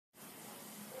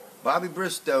Bobby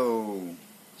Bristow,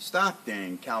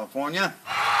 Stockton, California.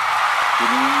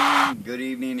 Good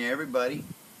evening to everybody.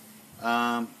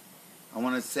 I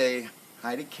want to say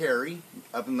hi to Carrie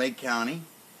up in Lake County,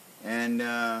 and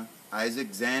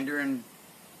Isaac, Xander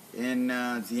in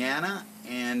Ziana,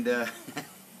 and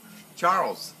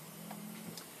Charles.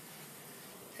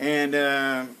 And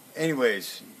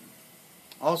anyways,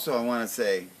 also I want to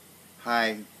say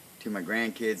hi to my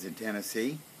grandkids in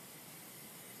Tennessee.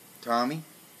 Tommy.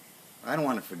 I don't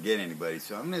want to forget anybody,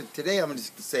 so today I'm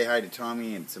just going to say hi to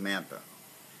Tommy and Samantha,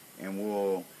 and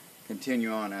we'll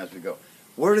continue on as we go.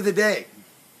 Word of the day: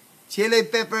 chili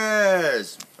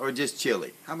peppers, or just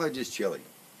chili. How about just chili?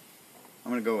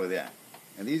 I'm going to go with that.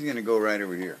 And these are going to go right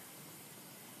over here.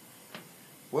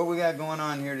 What we got going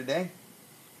on here today?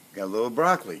 Got a little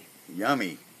broccoli,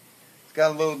 yummy. It's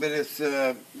got a little bit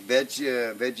of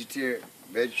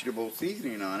vegetable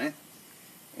seasoning on it,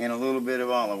 and a little bit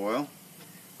of olive oil.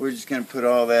 We're just going to put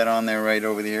all that on there right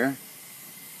over there.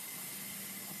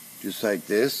 Just like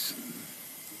this.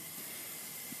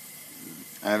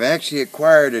 I've actually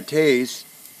acquired a taste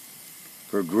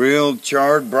for grilled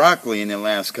charred broccoli in the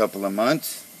last couple of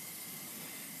months.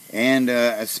 And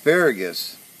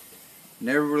asparagus.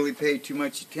 Never really paid too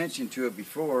much attention to it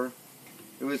before.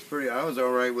 I was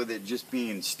alright with it just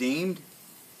being steamed.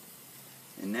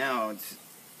 And now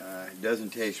it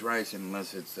doesn't taste right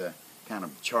unless it's kind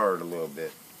of charred a little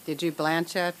bit. Did you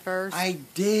blanch that first? I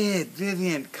did,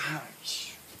 Vivian.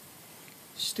 Gosh,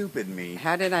 stupid me.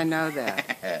 How did I know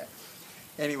that?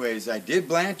 Anyways, I did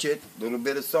blanch it. A little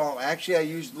bit of salt. Actually, I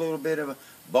used a little bit of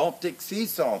Baltic sea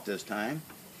salt this time,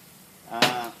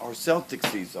 or Celtic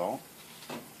sea salt,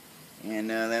 and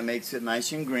that makes it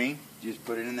nice and green. Just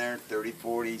put it in there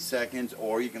 30-40 seconds,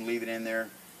 or you can leave it in there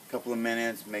a couple of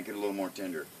minutes, make it a little more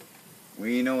tender.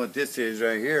 We know what this is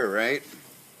right here, right?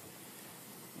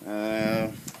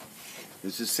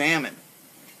 This is salmon.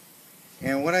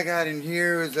 And what I got in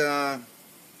here is,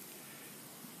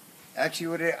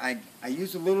 actually I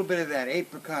used a little bit of that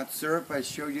apricot syrup I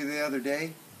showed you the other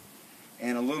day,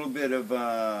 and a little bit of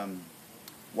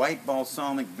white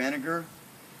balsamic vinegar,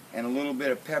 and a little bit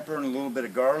of pepper, and a little bit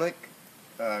of garlic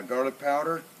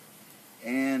powder,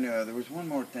 and there was one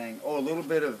more thing. Oh, a little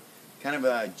bit of kind of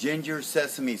a ginger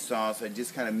sesame sauce. I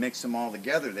just kind of mixed them all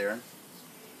together there.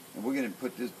 And we're going to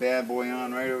put this bad boy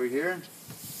on right over here.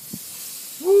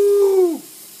 Woo!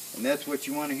 And that's what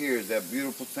you want to hear, is that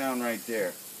beautiful sound right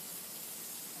there.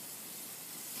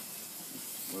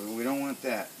 Well, we don't want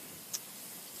that,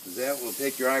 because that will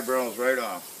take your eyebrows right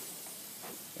off.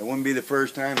 It wouldn't be the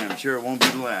first time, and I'm sure it won't be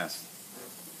the last.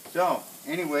 So,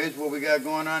 anyways, what we got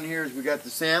going on here is we got the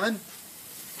salmon,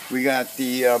 we got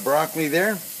the broccoli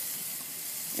there,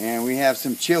 and we have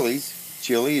some chilies.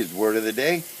 Chili is word of the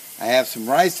day. I have some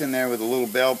rice in there with a little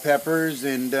bell peppers,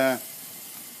 and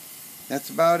that's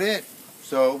about it.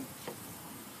 So,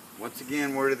 once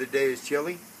again, word of the day is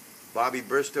chili. Bobby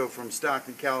Bristow from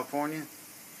Stockton, California.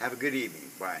 Have a good evening.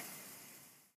 Bye.